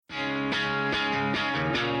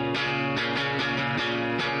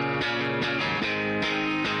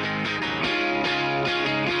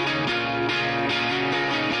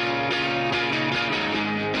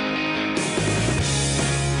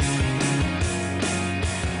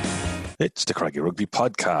It's the Craggy Rugby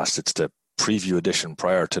podcast. It's the preview edition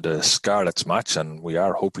prior to the Scarlets match, and we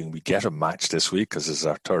are hoping we get a match this week because it's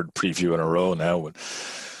our third preview in a row now.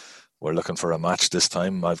 We're looking for a match this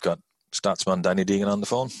time. I've got Statsman Danny Deegan on the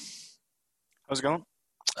phone. How's it going?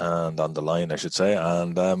 And on the line, I should say.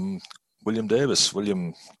 And William Davis.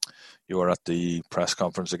 William, you were at the press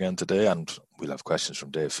conference again today, and we'll have questions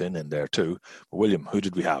from Dave Finn in there too. But William, who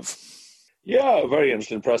did we have? Yeah, very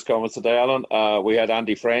interesting press conference today, Alan. We had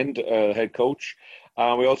Andy Friend, head coach.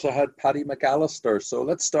 We also had Paddy McAllister. So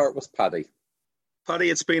let's start with Paddy. Paddy,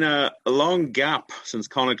 it's been a long gap since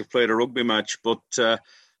Connacht have played a rugby match, but I'd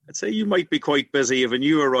say you might be quite busy. You have a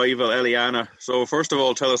new arrival, Eliana. So first of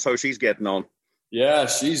all, tell us how she's getting on. Yeah,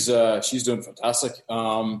 she's doing fantastic.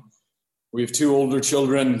 We have two older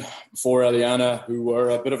children before Eliana who were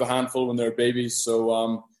a bit of a handful when they were babies.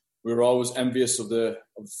 So we were always envious of the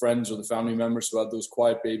friends or the family members who had those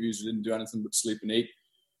quiet babies who didn't do anything but sleep and eat.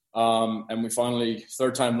 And we finally,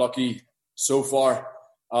 third time lucky so far.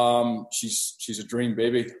 She's a dream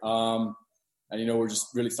baby. And we're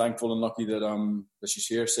just really thankful and lucky that she's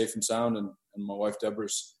here safe and sound, and my wife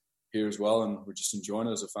Deborah's here as well, and we're just enjoying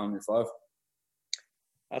it as a family of five.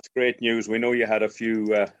 That's great news. We know you had a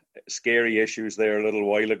few scary issues there a little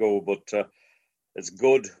while ago, but it's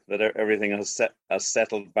good that everything has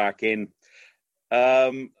settled back in.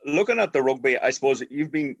 Looking at the rugby, I suppose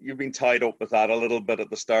you've been tied up with that a little bit at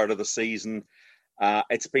the start of the season.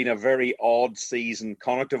 It's been a very odd season.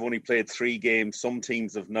 Connacht have only played 3 games. Some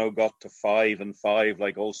teams have now got to 5 and 5,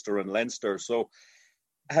 like Ulster and Leinster. So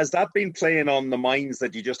has that been playing on the minds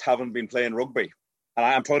that you just haven't been playing rugby? And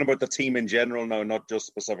I'm talking about the team in general now, not just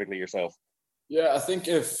specifically yourself. Yeah, I think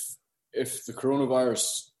if the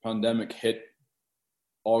coronavirus pandemic hit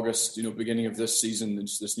August, beginning of this season,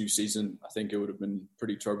 this new season, I think it would have been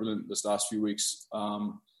pretty turbulent this last few weeks.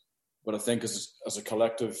 But I think as a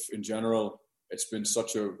collective in general, it's been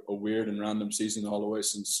such a weird and random season all the way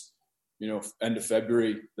since, end of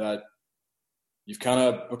February, that you've kind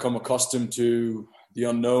of become accustomed to the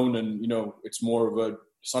unknown, and, it's more of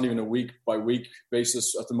it's not even a week by week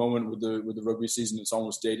basis at the moment with the rugby season. It's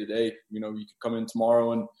almost day to day. You could come in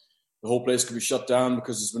tomorrow and the whole place could be shut down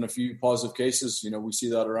because there's been a few positive cases. We see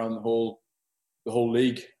that around the whole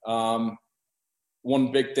league.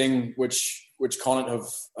 One big thing which Connacht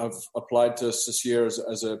have applied to us this year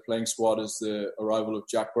as a playing squad is the arrival of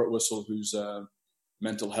Jack Birtwistle, who's a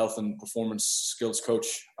mental health and performance skills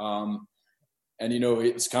coach. And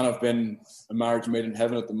it's kind of been a marriage made in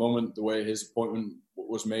heaven at the moment, the way his appointment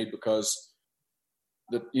was made, because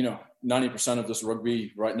 90% of this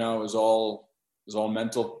rugby right now is all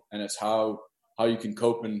mental, and it's how you can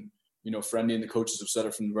cope. And Friendly and the coaches have said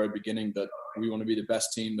it from the very beginning that we want to be the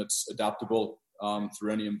best team that's adaptable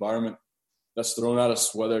through any environment that's thrown at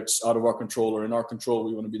us, whether it's out of our control or in our control.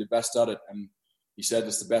 We want to be the best at it. And he said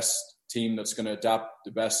it's the best team that's going to adapt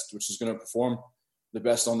the best, which is going to perform the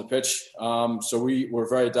best on the pitch. So we're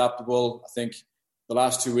very adaptable. I think the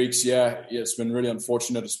last 2 weeks, it's been really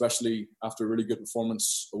unfortunate, especially after a really good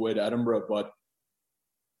performance away to Edinburgh. But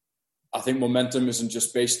I think momentum isn't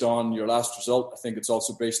just based on your last result. I think it's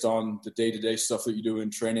also based on the day-to-day stuff that you do in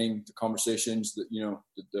training, the conversations that,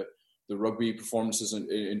 the rugby performances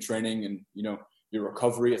in training, and, your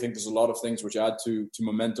recovery. I think there's a lot of things which add to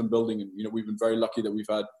momentum building. And, we've been very lucky that we've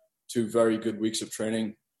had 2 very good weeks of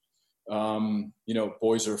training.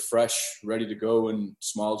 Boys are fresh, ready to go, and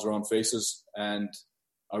smiles are on faces. And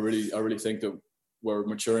I really think that we're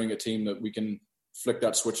maturing a team that we can flick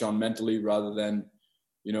that switch on mentally rather than,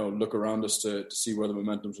 look around us to see where the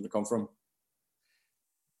momentum's going to come from.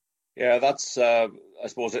 Yeah, that's, I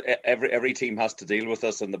suppose every team has to deal with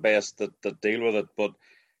this, and the best that deal with it. But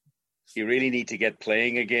you really need to get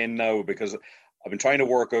playing again now, because I've been trying to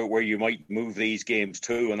work out where you might move these games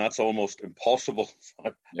to, and that's almost impossible.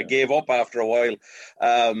 I gave up after a while.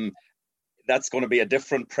 That's going to be a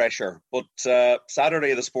different pressure. But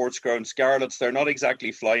Saturday, the sports ground, Scarlets, they're not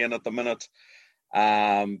exactly flying at the minute.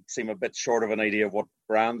 Seem a bit short of an idea of what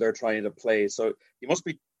brand they're trying to play. So you must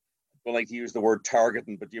be, I don't like to use the word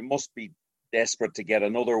targeting, but you must be desperate to get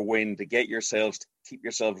another win to get yourselves, to keep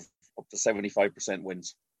yourselves up to 75%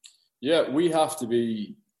 wins. Yeah, we have to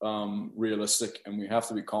be realistic, and we have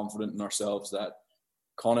to be confident in ourselves that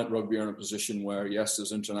Connacht Rugby are in a position where, yes,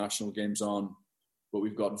 there's international games on, but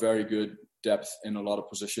we've got very good depth in a lot of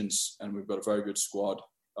positions, and we've got a very good squad.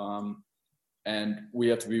 And we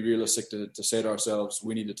have to be realistic to say to ourselves,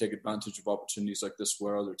 we need to take advantage of opportunities like this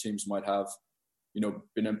where other teams might have,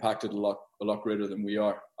 been impacted a lot greater than we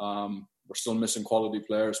are. We're still missing quality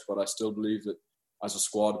players, but I still believe that as a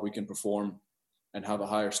squad we can perform and have a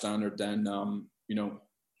higher standard than,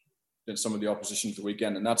 some of the opposition at the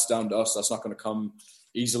weekend. And that's down to us. That's not going to come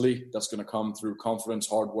easily. That's going to come through confidence,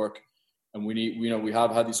 hard work. And we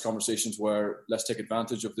have had these conversations where let's take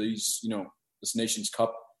advantage of these, this Nations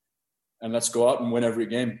Cup, and let's go out and win every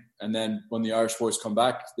game. And then when the Irish boys come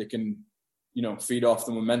back, they can, feed off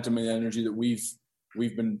the momentum and the energy that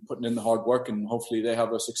we've been putting in the hard work, and hopefully they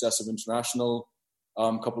have a successive international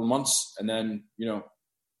couple of months. And then,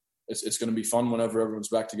 it's going to be fun whenever everyone's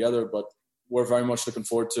back together. But we're very much looking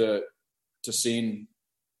forward to seeing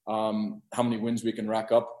how many wins we can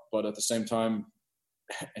rack up. But at the same time,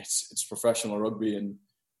 it's professional rugby, and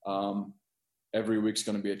every week's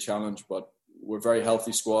going to be a challenge. But we're a very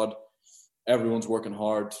healthy squad. Everyone's working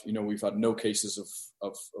hard. We've had no cases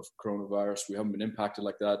of coronavirus. We haven't been impacted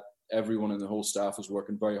like that. Everyone in the whole staff is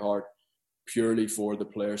working very hard purely for the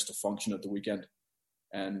players to function at the weekend.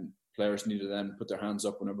 And players need to then put their hands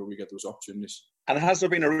up whenever we get those opportunities. And has there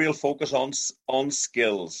been a real focus on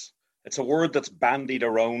skills? It's a word that's bandied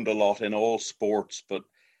around a lot in all sports, but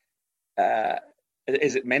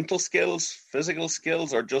is it mental skills, physical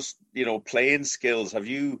skills, or just, playing skills?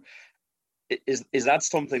 Is that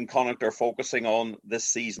something Connacht are focusing on this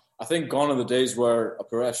season? I think gone are the days where a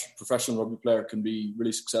professional rugby player can be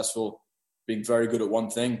really successful being very good at one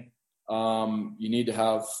thing. You need to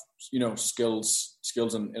have,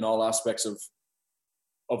 skills in all aspects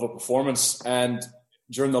of a performance. And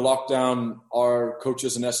during the lockdown, our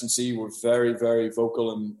coaches in S&C were very, very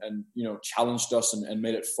vocal and challenged us and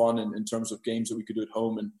made it fun in terms of games that we could do at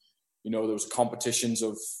home. And, there was competitions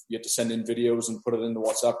of, you had to send in videos and put it in the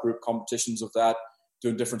WhatsApp group, competitions of that,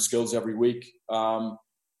 doing different skills every week.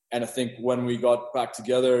 And I think when we got back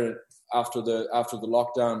together after the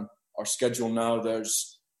lockdown, our schedule now,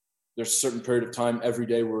 there's a certain period of time every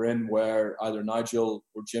day we're in where either Nigel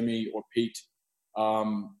or Jimmy or Pete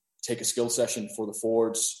take a skill session for the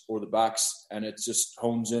forwards or the backs, and it just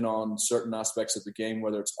hones in on certain aspects of the game,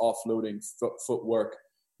 whether it's offloading, footwork,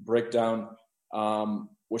 breakdown,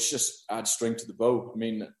 which just adds string to the bow. I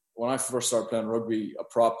mean, when I first started playing rugby, a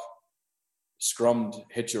prop scrummed,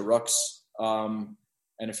 hit your rucks,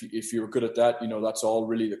 and if you were good at that, that's all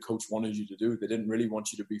really the coach wanted you to do. They didn't really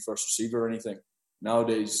want you to be first receiver or anything.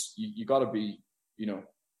 Nowadays, you got to be,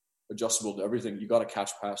 adjustable to everything. You got to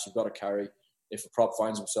catch pass. You got to carry. If a prop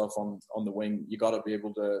finds himself on the wing, you got to be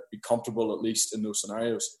able to be comfortable at least in those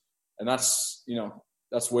scenarios. And that's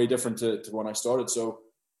way different to when I started. So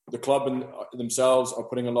the club themselves are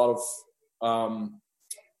putting a lot of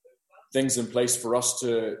things in place for us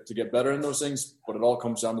to get better in those things. But it all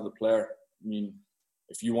comes down to the player. I mean,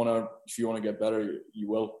 if you want to get better, you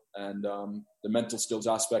will. And the mental skills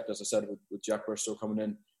aspect, as I said, with Jack Bristow coming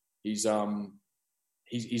in, he's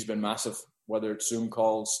been massive. Whether it's Zoom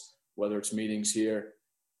calls, whether it's meetings here,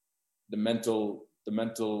 the mental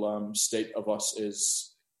state of us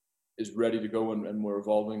is ready to go, and we're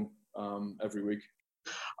evolving every week.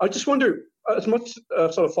 I just wonder, as much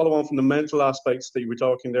sort of follow on from the mental aspects that you were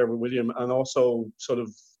talking there with William, and also sort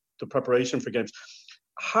of the preparation for games.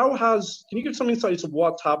 Can you give some insight into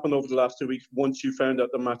what's happened over the last 2 weeks once you found out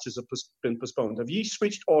the matches have been postponed? Have you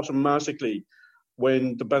switched automatically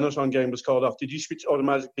when the Benetton game was called off? Did you switch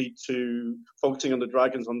automatically to focusing on the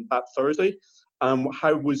Dragons on that Thursday?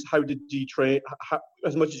 How did you train?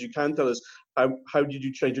 As much as you can tell us, how did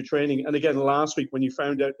you change your training? And again, last week when you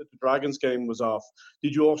found out that the Dragons game was off,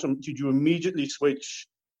 did you immediately switch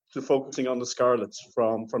to focusing on the Scarlets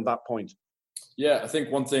from that point? Yeah, I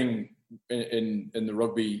think one thing in the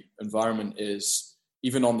rugby environment is,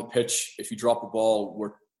 even on the pitch, if you drop a ball,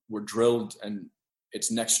 we're drilled, and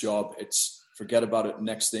it's next job. It's forget about it,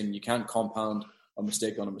 next thing. You can't compound a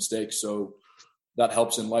mistake on a mistake. So that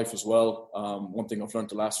helps in life as well. One thing I've learned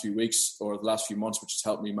the last few weeks or the last few months, which has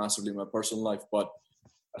helped me massively in my personal life. But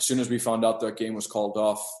as soon as we found out that game was called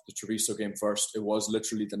off, the Treviso game first, it was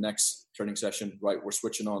literally the next training session. Right, we're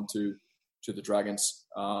switching on to the Dragons.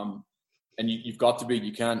 And you've got to be.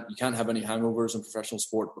 You can't have any hangovers in professional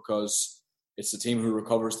sport, because it's the team who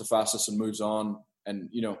recovers the fastest and moves on, and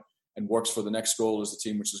works for the next goal is the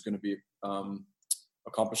team which is going to be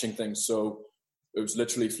accomplishing things. So it was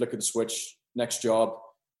literally flick of the switch, next job.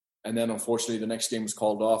 And then unfortunately the next game was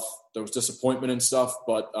called off. There was disappointment and stuff,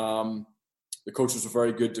 but the coaches were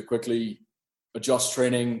very good to quickly adjust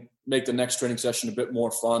training, make the next training session a bit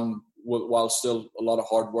more fun while still a lot of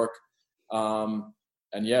hard work.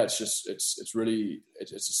 And yeah, it's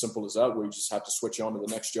as simple as that. We just have to switch on to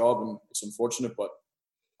the next job, and it's unfortunate, but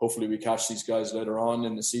hopefully we catch these guys later on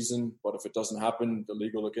in the season. But if it doesn't happen, the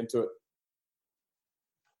league will look into it.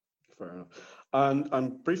 Fair enough.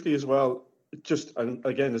 And briefly as well, just, and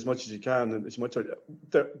again, as much as you can, and as much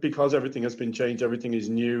because everything has been changed, everything is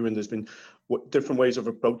new, and there's been different ways of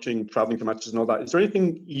approaching traveling to matches and all that. Is there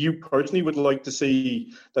anything you personally would like to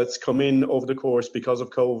see that's come in over the course because of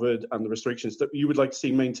COVID and the restrictions that you would like to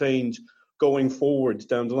see maintained going forward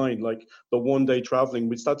down the line, like the one-day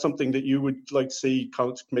traveling? Is that something that you would like to see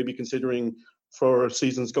maybe considering for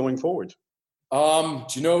seasons going forward? Do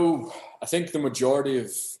you know, I think the majority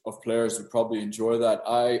of players would probably enjoy that.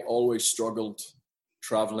 I always struggled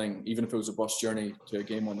traveling, even if it was a bus journey, to a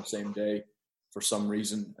game on the same day for some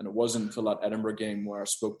reason. And it wasn't until that Edinburgh game where I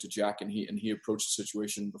spoke to Jack and he approached the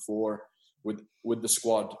situation before with the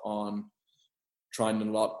squad on trying to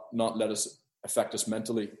not let us affect us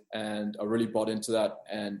mentally. And I really bought into that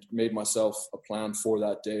and made myself a plan for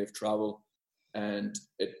that day of travel. And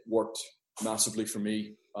it worked massively for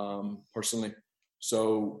me. Personally,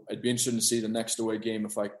 so I'd be interested to see the next away game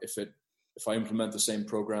if I implement the same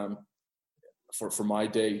program for my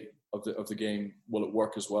day of the game. Will it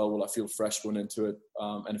work as well? Will I feel fresh going into it?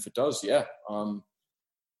 And if it does, yeah,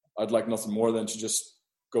 I'd like nothing more than to just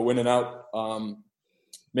go in and out.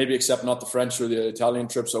 Maybe except not the French or the Italian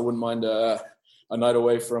trips. I wouldn't mind a night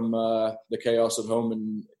away from the chaos at home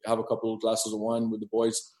and have a couple of glasses of wine with the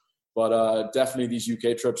boys. But definitely these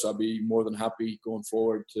UK trips, I'll be more than happy going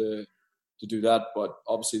forward to do that. But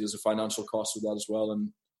obviously there's a financial cost with that as well.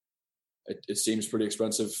 And it seems pretty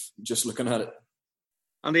expensive just looking at it.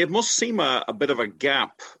 And it must seem a bit of a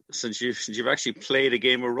gap since you've actually played a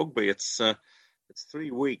game of rugby. It's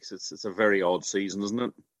 3 weeks. It's a very odd season, isn't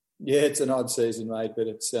it? Yeah, it's an odd season, mate. But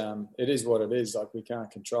it is what it is. Like, we can't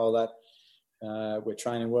control that. We're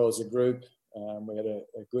training well as a group. We had a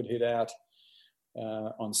good hit out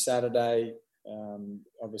on Saturday,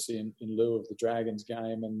 obviously in lieu of the Dragons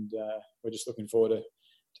game, and we're just looking forward to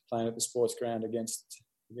playing at the sports ground against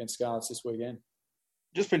Scarlets this weekend.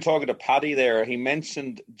 Just been talking to Paddy there. He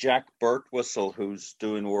mentioned Jack Birtwistle, who's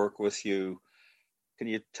doing work with you. Can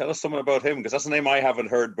you tell us something about him? Because that's a name I haven't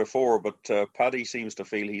heard before, but Paddy seems to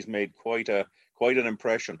feel he's made quite an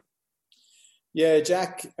impression. Yeah,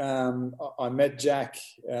 Jack. I met Jack.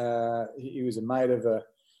 He was a mate of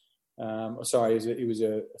he was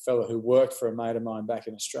a fellow who worked for a mate of mine back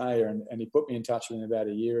in Australia, and he put me in touch with him about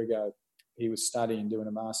a year ago. He was doing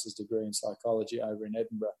a master's degree in psychology over in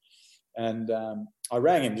Edinburgh. And I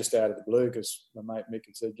rang him just out of the blue because my mate Mick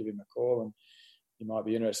had said give him a call and he might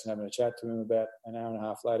be interested in having a chat to him. About an hour and a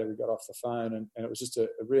half later, we got off the phone, and it was just a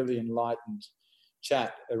really enlightened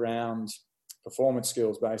chat around performance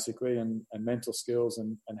skills, basically, and mental skills,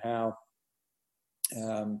 and how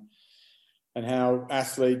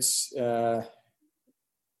athletes either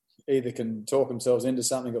can talk themselves into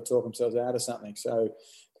something or talk themselves out of something. So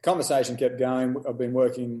the conversation kept going. I've been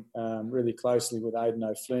working really closely with Aidan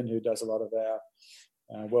O'Flynn, who does a lot of our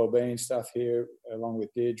wellbeing stuff here, along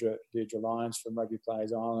with Deirdre Lyons from Rugby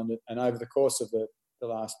Players Ireland. And over the course of the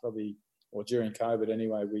last during COVID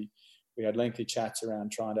anyway, we had lengthy chats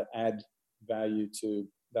around trying to add value to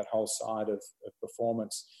that whole side of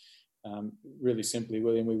performance. Really simply,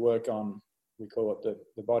 William, we work on, we call it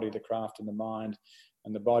the body, the craft, and the mind.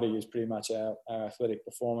 And the body is pretty much our athletic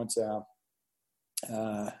performance, our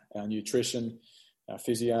nutrition, our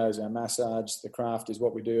physios, our massage. The craft is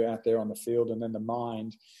what we do out there on the field. And then the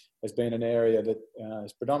mind has been an area that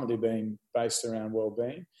has predominantly been based around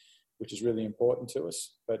well-being, which is really important to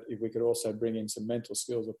us. But if we could also bring in some mental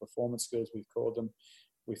skills or performance skills, we've called them,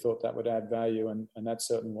 we thought that would add value, and that's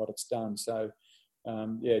certainly what it's done. So,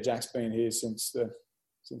 Jack's been here since the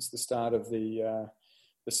start of the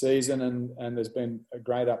season, and there's been a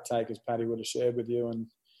great uptake, as Paddy would have shared with you, and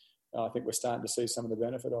I think we're starting to see some of the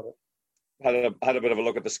benefit of it. Had a bit of a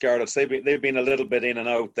look at the Scarlets. They've been a little bit in and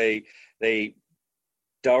out. They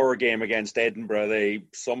dour game against Edinburgh. They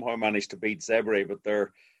somehow managed to beat Zebre, but they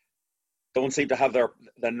don't seem to have their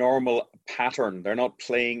normal pattern. They're not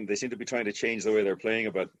playing. They seem to be trying to change the way they're playing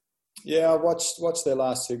a bit. Yeah, I watched their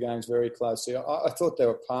last two games very closely. I thought there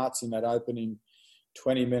were parts in that opening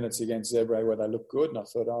 20 minutes against Zebre where they looked good, and I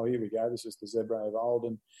thought, oh, here we go, this is the Zebre of old,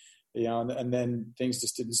 and then things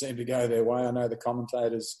just didn't seem to go their way. I know the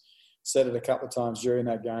commentators said it a couple of times during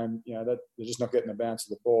that game, that they're just not getting the bounce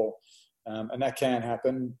of the ball, and that can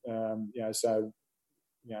happen. So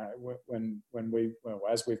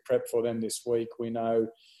as we've prepped for them this week, we know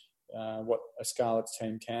what a Scarlets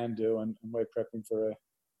team can do, and we're prepping for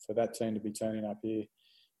that team to be turning up here.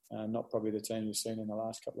 Not probably the team you've seen in the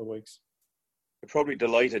last couple of weeks. You're probably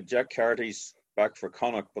delighted. Jack Carty's back for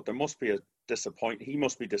Connacht, but there must be he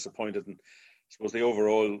must be disappointed, and I suppose the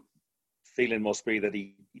overall feeling must be that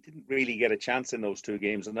he didn't really get a chance in those two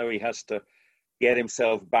games, and now he has to get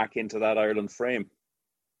himself back into that Ireland frame.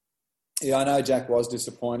 Yeah, I know Jack was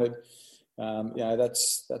disappointed.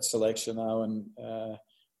 That's selection though, and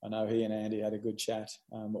I know he and Andy had a good chat.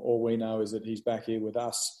 All we know is that he's back here with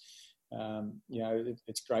us.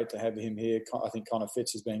 It's great to have him here. I think Connor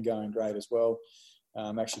Fitz has been going great as well.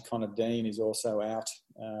 Actually, Connor Dean is also out.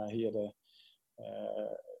 He had a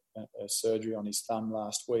surgery on his thumb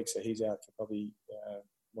last week, so he's out for probably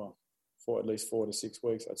for at least 4 to 6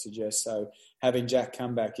 weeks, I'd suggest. So having Jack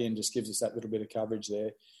come back in just gives us that little bit of coverage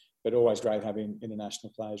there. But always great having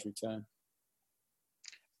international players return.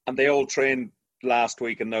 And they all trained last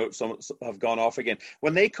week, and now some have gone off again.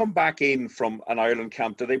 When they come back in from an Ireland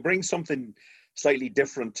camp, do they bring something slightly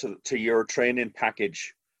different to your training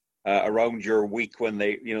package around your week when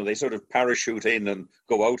they sort of parachute in and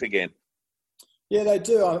go out again? Yeah, they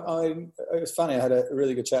do. It's funny, I had a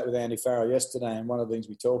really good chat with Andy Farrell yesterday, and one of the things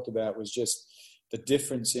we talked about was just the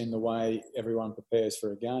difference in the way everyone prepares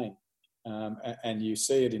for a game. And you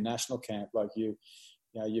see it in national camp. Like you've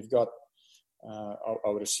got, I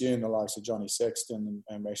would assume, the likes of Johnny Sexton,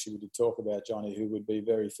 and actually we did talk about Johnny, who would be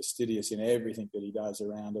very fastidious in everything that he does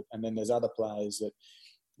around it. And then there's other players that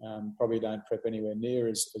probably don't prep anywhere near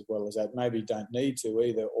as well as that. Maybe don't need to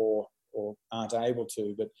either, or aren't able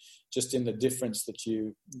to. But just in the difference that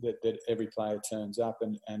every player turns up,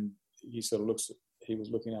 and he sort of he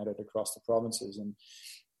was looking at it across the provinces, and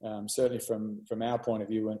certainly from our point of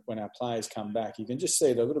view, when our players come back, you can just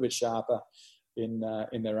see they're a little bit sharper in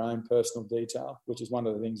their own personal detail, which is one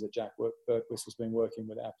of the things that Jack Bergquist has been working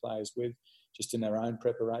with our players with, just in their own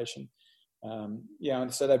preparation.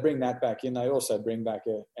 And so they bring that back in. They also bring back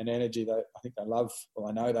an energy that I think they love. Well,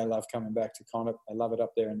 I know they love coming back to Connacht. They love it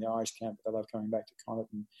up there in the Irish camp, but they love coming back to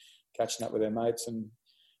Connacht and catching up with their mates and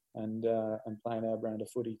playing our brand of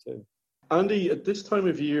footy too. Andy, at this time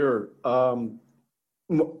of year,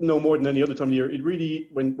 no more than any other time of year, it really,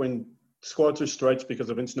 when squads are stretched because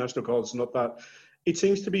of international calls and not that, it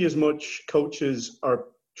seems to be as much coaches are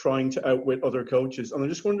trying to outwit other coaches. And I'm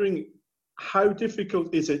just wondering, how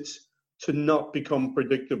difficult is it to not become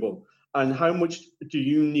predictable? And how much do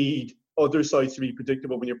you need other sides to be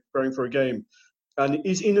predictable when you're preparing for a game? And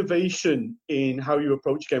is innovation in how you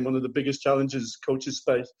approach a game one of the biggest challenges coaches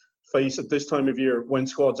face at this time of year when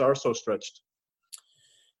squads are so stretched?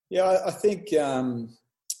 Yeah, I think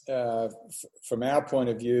from our point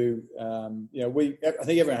of view, I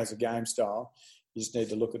think everyone has a game style. You just need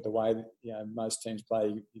to look at the way that, most teams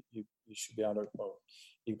play. You should be able to. Well,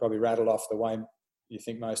 you can probably rattle off the way you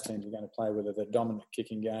think most teams are going to play, whether they're dominant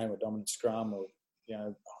kicking game or dominant scrum or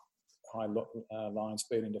high line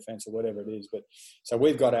speed in defence or whatever it is. But so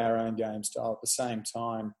we've got our own game style. At the same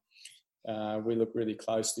time, we look really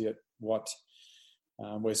closely at what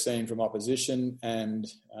we're seeing from opposition, and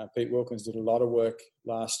Pete Wilkins did a lot of work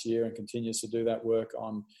last year and continues to do that work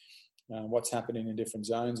on what's happening in different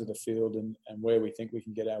zones of the field and where we think we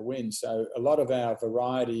can get our wins. So a lot of our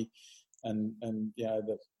variety and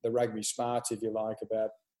the rugby smarts, if you like,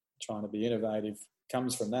 about trying to be innovative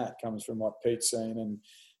comes from what Pete's seen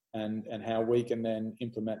and how we can then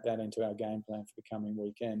implement that into our game plan for the coming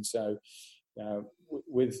weekend. So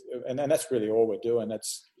and that's really all we're doing.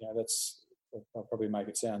 That's I'll probably make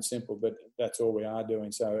it sound simple, but that's all we are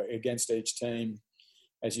doing. So against each team,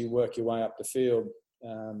 as you work your way up the field,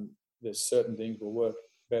 there's certain things will work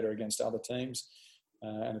better against other teams,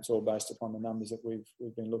 and it's all based upon the numbers that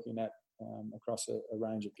we've been looking at across a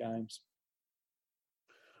range of games.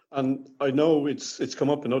 And I know it's come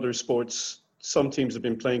up in other sports. Some teams have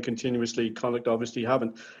been playing continuously. Connacht obviously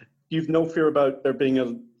haven't. You've no fear about there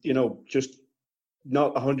being just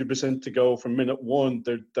not 100% to go from minute one,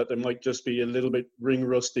 that there might just be a little bit ring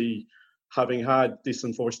rusty, having had this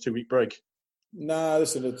enforced 2-week break? No,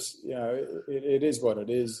 listen, it is what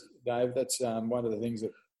it is, Dave. That's one of the things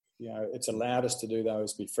that it's allowed us to do, though,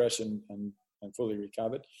 is be fresh and fully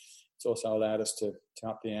recovered. It's also allowed us to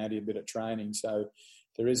up the ante a bit of training, so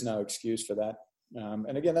there is no excuse for that.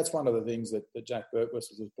 And again, that's one of the things that Jack Bergquist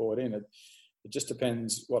has brought in. It just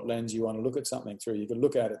depends what lens you want to look at something through. You could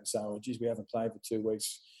look at it and say, "Oh, geez, we haven't played for 2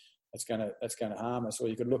 weeks. That's going to harm us." Or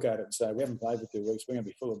you could look at it and say, "We haven't played for 2 weeks. We're going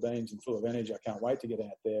to be full of beans and full of energy. I can't wait to get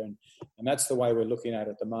out there." And that's the way we're looking at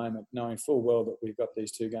it at the moment, knowing full well that we've got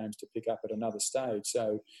these 2 games to pick up at another stage.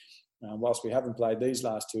 So whilst we haven't played these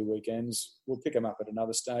last 2 weekends, we'll pick them up at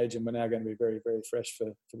another stage, and we're now going to be very, very fresh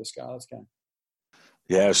for the Scarlets game.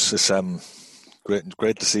 Yeah, it's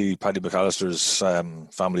great to see Paddy McAllister's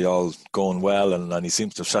family all going well, and he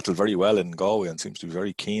seems to have settled very well in Galway and seems to be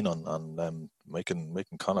very keen on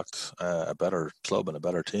making Connacht a better club and a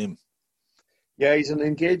better team. Yeah, he's an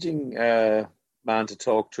engaging man to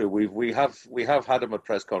talk to. We have had him at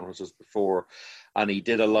press conferences before, and he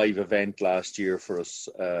did a live event last year for us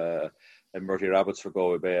in Murty Rabbits for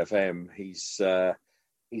Galway Bay FM.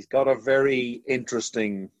 He's got a very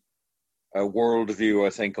interesting worldview, I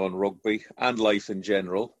think, on rugby and life in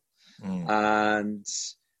general. And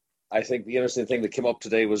I think the interesting thing that came up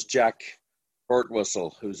today was Jack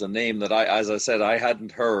Birtwistle, who's a name that as I said, I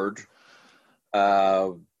hadn't heard.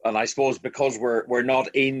 And I suppose because we're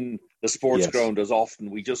not in the sports ground as often,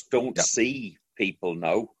 we just don't see people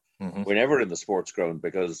now. We're never in the sports ground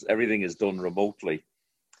because everything is done remotely.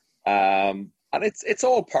 And it's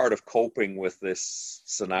all part of coping with this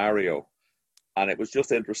scenario. And it was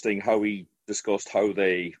just interesting how he discussed how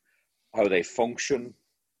they function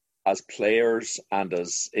as players and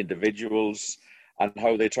as individuals, and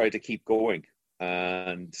how they try to keep going.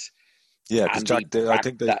 And because Jack, I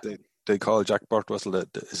think they call Jack Birtwistle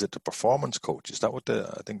is it the performance coach? Is that what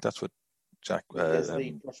I think that's what Jack is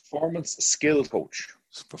the performance skill coach.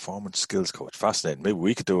 Performance skills coach. Fascinating. Maybe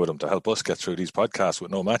we could do with him to help us get through these podcasts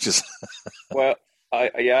with no matches. Well,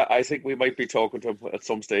 I think we might be talking to him at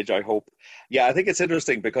some stage, I hope. Yeah, I think it's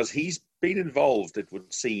interesting because he's been involved, it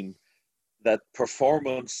would seem, that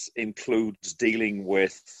performance includes dealing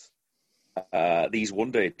with these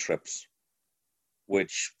one-day trips,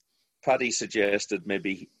 which Paddy suggested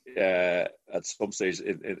maybe at some stage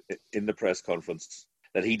in the press conference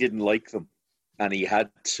that he didn't like them and he had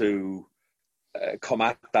to come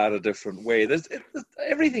at that a different way.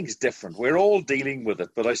 Everything's different. We're all dealing with it.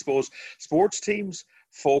 But I suppose sports teams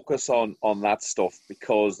focus on that stuff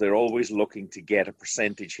because they're always looking to get a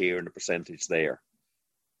percentage here and a percentage there.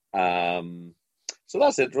 So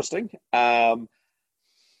that's interesting.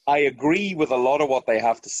 I agree with a lot of what they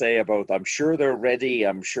have to say about. I'm sure they're ready.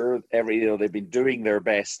 I'm sure they've been doing their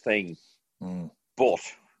best thing. But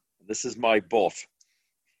this is my but.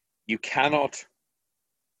 You cannot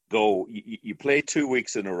go. You play 2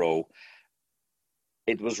 weeks in a row.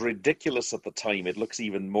 It was ridiculous at the time. It looks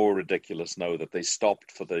even more ridiculous now that they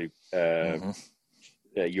stopped for the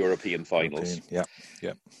European finals. Yeah.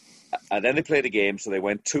 And then they played a game, so they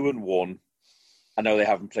went 2-1, and now they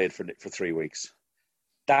haven't played for 3 weeks.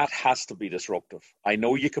 That has to be disruptive. I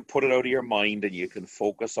know you can put it out of your mind and you can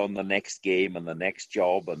focus on the next game and the next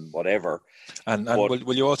job and whatever. And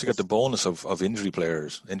will you also get the bonus of injured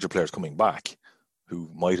players coming back who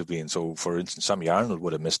might have been? So, for instance, Sammy Arnold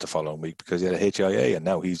would have missed the following week because he had a HIA, and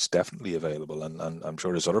now he's definitely available, and I'm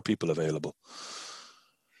sure there's other people available.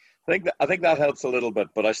 I think that helps a little bit,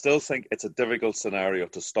 but I still think it's a difficult scenario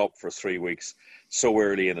to stop for 3 weeks so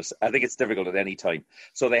early in I think it's difficult at any time.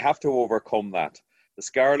 So they have to overcome that. The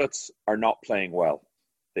Scarlets are not playing well.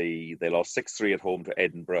 They lost 6-3 at home to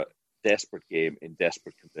Edinburgh. Desperate game in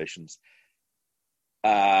desperate conditions.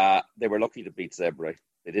 They were lucky to beat Zebre.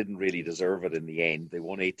 They didn't really deserve it in the end. They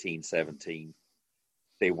won 18-17.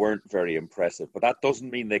 They weren't very impressive. But that doesn't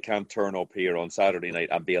mean they can't turn up here on Saturday night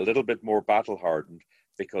and be a little bit more battle-hardened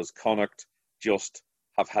because Connacht just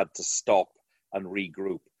have had to stop and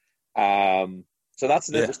regroup. So that's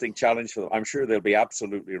an interesting challenge for them. I'm sure they'll be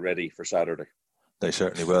absolutely ready for Saturday. They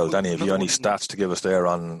certainly will. Danny, have you any stats to give us there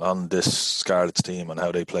on this Scarlets team and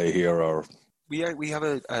how they play here? Or we have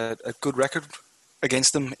a good record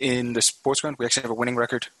against them in the sports ground. We actually have a winning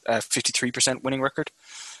record, 53% winning record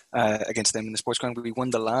against them in the sports ground. We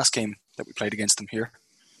won the last game that we played against them here,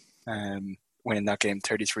 winning that game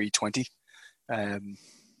 33-20.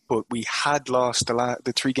 But we had lost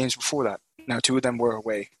the 3 games before that. Now 2 of them were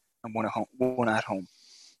away and one at home.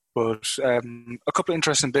 But a couple of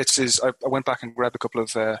interesting bits is I went back and grabbed a couple of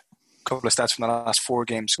stats from the last 4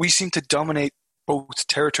 games. We seem to dominate both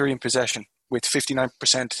territory and possession with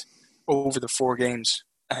 59% over the 4 games,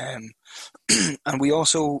 and we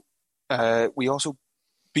also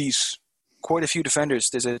beat quite a few defenders.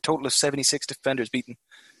 There's a total of 76 defenders beaten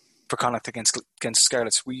for Connacht against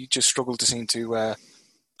Scarlets. We just struggled to seem to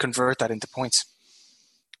convert that into points.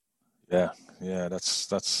 Yeah,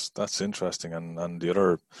 that's interesting. And the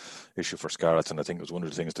other issue for Scarlets, and I think it was one of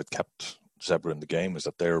the things that kept Zebre in the game, is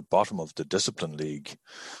that they're bottom of the discipline league,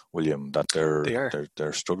 William. That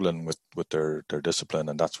they're struggling with their discipline,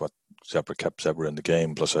 and that's what kept Zebre in the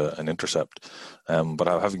game, plus an intercept. But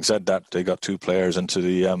having said that, they got 2 players into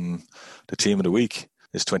the team of the week.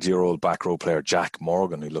 This 20-year-old back row player, Jack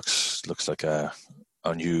Morgan, who looks like a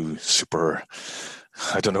new super.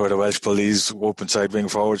 I don't know where the Welsh Bullies open side wing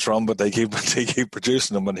forwards from, but they keep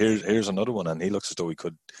producing them. And here's another one, and he looks as though he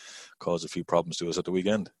could cause a few problems to us at the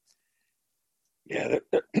weekend. Yeah,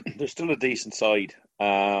 they're still a decent side.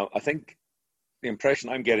 I think the impression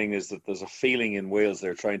I'm getting is that there's a feeling in Wales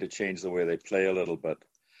they're trying to change the way they play a little bit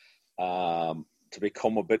to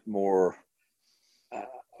become a bit more. I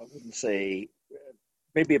wouldn't say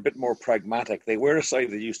maybe a bit more pragmatic. They were a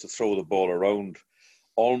side that used to throw the ball around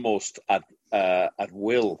almost at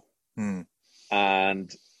will.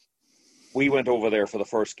 And we went over there for the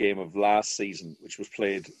first game of last season, which was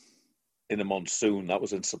played in the monsoon. That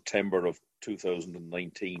was in September of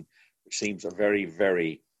 2019, which seems a very,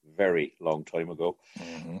 very, very long time ago.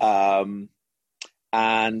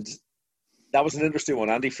 And that was an interesting one.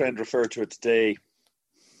 Andy Friend referred to it today,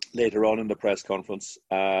 later on in the press conference,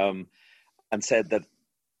 and said that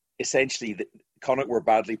essentially Connacht were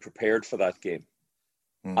badly prepared for that game,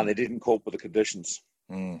 and they didn't cope with the conditions.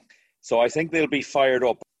 So I think they'll be fired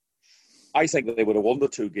up. I think that they would have won the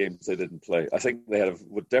 2 games they didn't play. I think they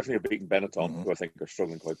would definitely have beaten Benetton, who I think are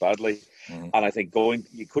struggling quite badly. And I think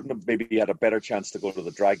you couldn't have maybe had a better chance to go to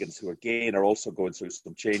the Dragons, who again are also going through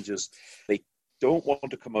some changes. They don't want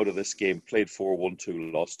to come out of this game played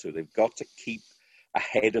 4-1-2, lost 2. They've got to keep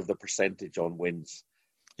ahead of the percentage on wins.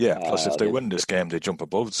 Yeah, plus if they win this game, they jump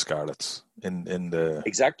above the Scarlets in the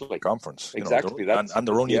conference. Exactly. And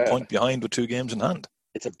they're only a point behind with 2 games in hand.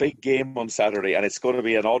 It's a big game on Saturday, and it's going to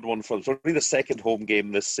be an odd one for them. It's only the second home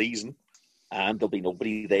game this season, and there'll be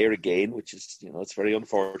nobody there again, which is, it's very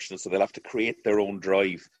unfortunate. So they'll have to create their own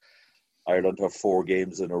drive. Ireland have 4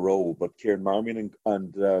 games in a row, but Kieran Marmion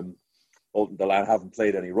and Alton Delan haven't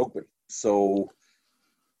played any rugby. So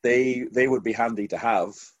they would be handy to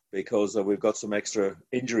have, because we've got some extra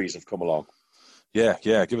injuries have come along. Yeah.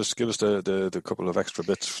 Give us the couple of extra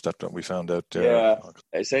bits that we found out.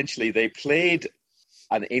 Essentially, they played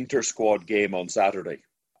an inter-squad game on Saturday.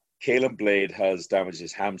 Caelan Blade has damaged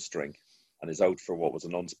his hamstring and is out for what was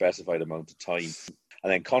an unspecified amount of time.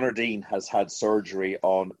 And then Conor Dean has had surgery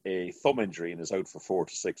on a thumb injury and is out for 4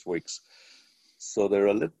 to 6 weeks. So they're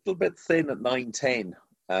a little bit thin at 9-10.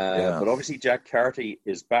 But obviously Jack Carty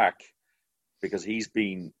is back, because he's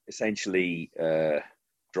been essentially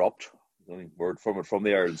dropped. Word from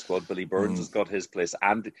the Ireland squad. Billy Burns has got his place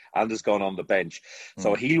and has gone on the bench.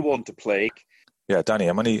 So he'll want to play. Yeah, Danny,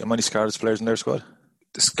 how many Scarlets players in their squad?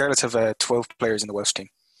 The Scarlets have 12 players in the Welsh team.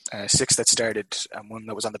 6 that started and 1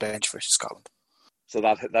 that was on the bench versus Scotland. So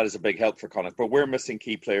that is a big help for Connacht. But we're missing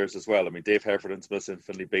key players as well. I mean, Dave Hefferton's missing,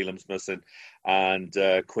 Finlay Beelam's missing, and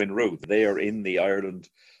Quinn Ruth. They are in the Ireland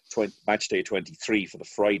match day 23 for the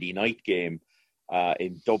Friday night game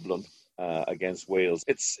in Dublin against Wales.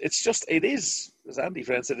 It is, as Andy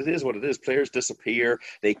Friend said, it is what it is. Players disappear.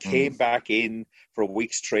 They came back in for a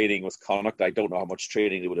week's training with Connacht. I don't know how much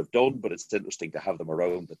training they would have done, but it's interesting to have them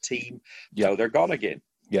around the team. Now they're gone again.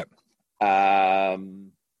 Yep.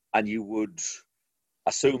 And you would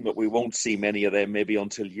assume that we won't see many of them maybe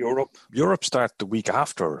until Europe. Europe start the week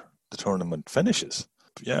after the tournament finishes.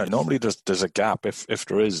 Yeah, normally there's a gap. If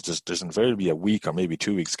there is, there's invariably a week or maybe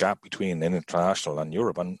 2 weeks gap between international and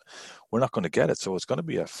Europe, and we're not going to get it. So it's going to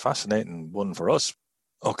be a fascinating one for us.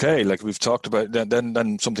 Okay, like we've talked about,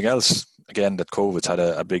 then something else again that COVID's had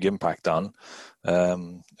a big impact on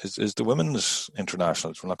is the women's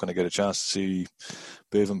internationals. We're not going to get a chance to see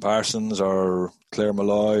Bevan Parsons or Claire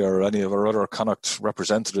Malloy or any of our other Connacht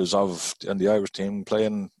representatives in the Irish team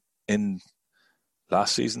playing in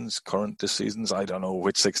last season's, this season's. I don't know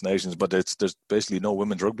which Six Nations, but there's basically no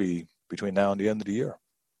women's rugby between now and the end of the year.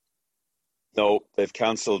 No, they've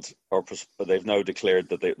cancelled, or they've now declared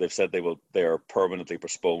that they've said they are permanently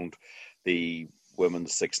postponed the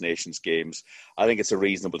women's Six Nations games. I think it's a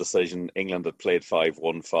reasonable decision. England had played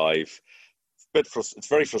 5-1-5. It's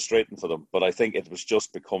very frustrating for them, but I think it was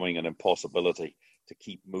just becoming an impossibility to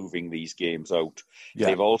keep moving these games out. Yeah.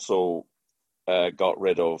 They've also got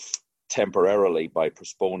rid of, temporarily by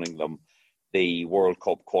postponing them, the World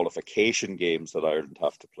Cup qualification games that Ireland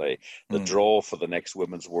have to play. The draw for the next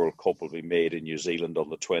Women's World Cup will be made in New Zealand on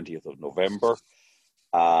the 20th of November.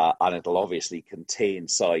 And it'll obviously contain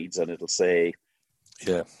sides, and it'll say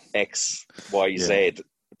X, Y, Z,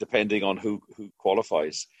 depending on who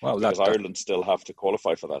qualifies. Well, because Ireland still have to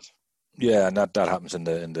qualify for that. Yeah, and that happens in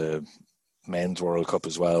the Men's World Cup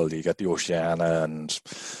as well. You get the Oceania and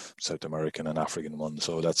South American and African one.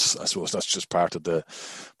 So I suppose that's just part of the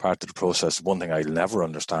process. One thing I'll never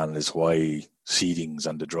understand is why seedings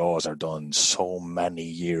and the draws are done so many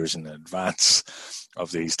years in advance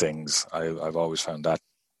of these things. I've always found that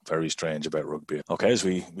very strange about rugby. Okay, as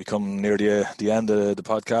we come near the end of the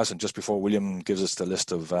podcast, and just before William gives us the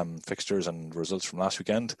list of fixtures and results from last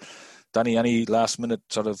weekend, Danny, any last minute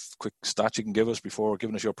sort of quick stats you can give us before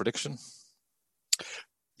giving us your prediction?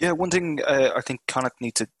 Yeah, one thing I think Connacht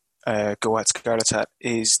need to go at Scarlets at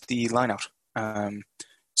is the line-out.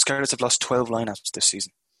 Scarlets have lost 12 line-outs this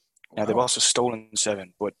season. Now, they've also stolen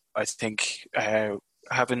 7, but I think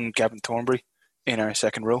having Gavin Thornbury in our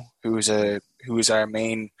second row, who is our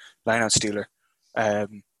main line-out stealer,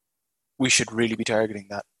 we should really be targeting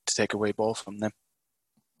that to take away ball from them.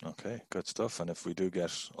 Okay, good stuff. And if we do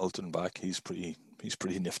get Ulton back, he's pretty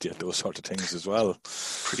nifty at those sort of things as well.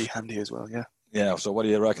 Pretty handy as well, yeah. Yeah. So what do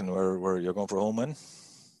you reckon? Where you're going for a home win?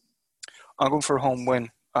 I'm going for a home win.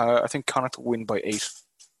 I think Connacht will win by 8.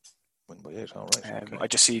 Win by 8. All right. Okay. I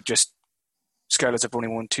just see Scarlets have only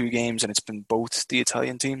won 2 games, and it's been both the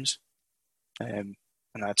Italian teams, and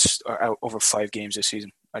that's out over 5 games this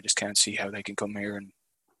season. I just can't see how they can come here and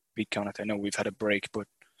beat Connacht. I know we've had a break, but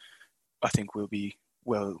I think we'll be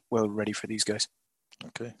well ready for these guys.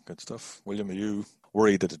 Okay, good stuff. William, are you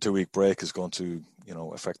worried that the 2-week break is going to,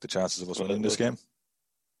 affect the chances of us winning this game?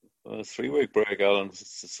 A 3-week break, Alan.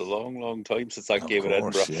 It's a long time since that game at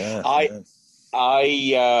Edinburgh. Yeah,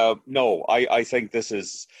 I think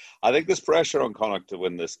there's pressure on Connacht to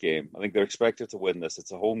win this game. I think they're expected to win this.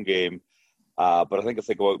 It's a home game, but I think if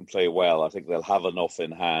they go out and play well, I think they'll have enough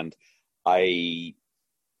in hand. I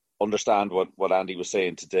understand what Andy was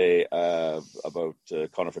saying today about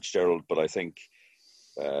Conor Fitzgerald, but I think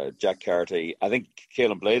Jack Carty, I think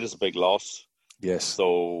Caelan Blade is a big loss. Yes.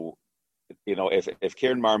 So, if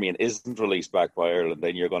Kieran Marmion isn't released back by Ireland,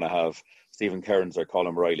 then you're going to have Stephen Kearns or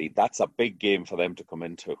Colin Riley. That's a big game for them to come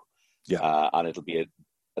into. Yeah. And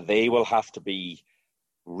they will have to be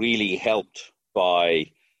really helped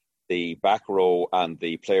by the back row and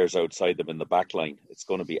the players outside them in the back line. It's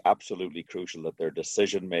going to be absolutely crucial that their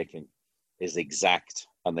decision making is exact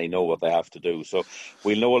and they know what they have to do. So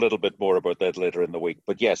we'll know a little bit more about that later in the week.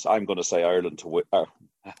 But yes, I'm going to say Ireland to win.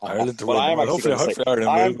 Ireland to win. Hopefully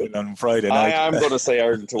Ireland will win on Friday night. I am going to say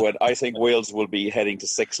Ireland to win. I think Wales will be heading to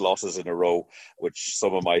 6 losses in a row, which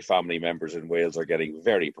some of my family members in Wales are getting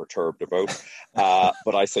very perturbed about.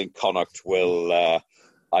 But I think Connacht will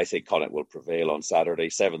prevail on Saturday,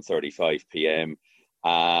 7:35 p.m.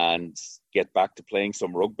 and get back to playing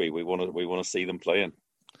some rugby. We want to see them playing.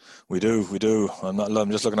 We do. I'm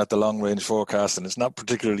just looking at the long range forecast, and it's not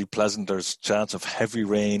particularly pleasant. There's chance of heavy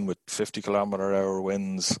rain with 50-kilometre-hour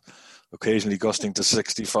winds, occasionally gusting to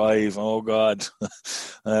 65. Oh God.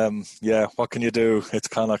 What can you do? It's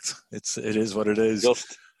Connacht. It is what it is.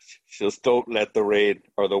 Just don't let the rain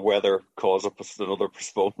or the weather cause another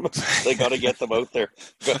postponement. They got to get them out there.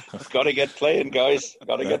 Got to get playing, guys.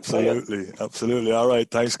 Got to get playing. Absolutely. All right,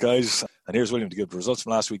 thanks, guys. And here's William to give the results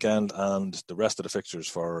from last weekend and the rest of the fixtures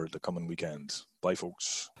for the coming weekend. Bye,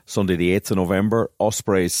 folks. Sunday the 8th of November,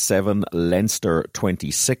 Ospreys 7, Leinster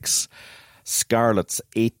 26, Scarlets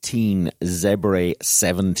 18, Zebre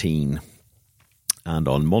 17. And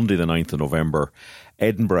on Monday the 9th of November,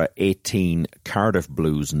 Edinburgh 18, Cardiff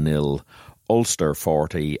Blues 0, Ulster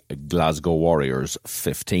 40, Glasgow Warriors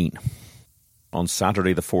 15. On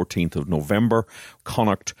Saturday the 14th of November,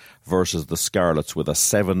 Connacht versus the Scarlets with a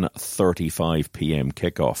 7:35 p.m.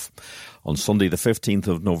 kickoff. On Sunday the 15th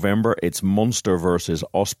of November, it's Munster versus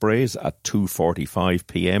Ospreys at 2:45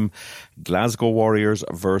 p.m. Glasgow Warriors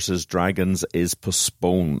versus Dragons is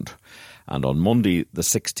postponed. And on Monday, the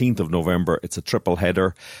 16th of November, it's a triple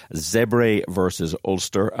header. Zebre versus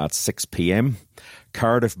Ulster at 6 p.m.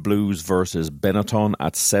 Cardiff Blues versus Benetton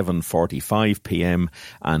at 7:45 p.m.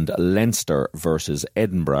 and Leinster versus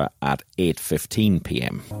Edinburgh at 8:15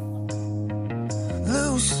 p.m.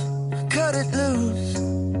 Loose, cut it loose.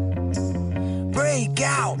 Break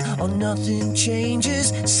out or nothing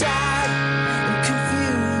changes. Side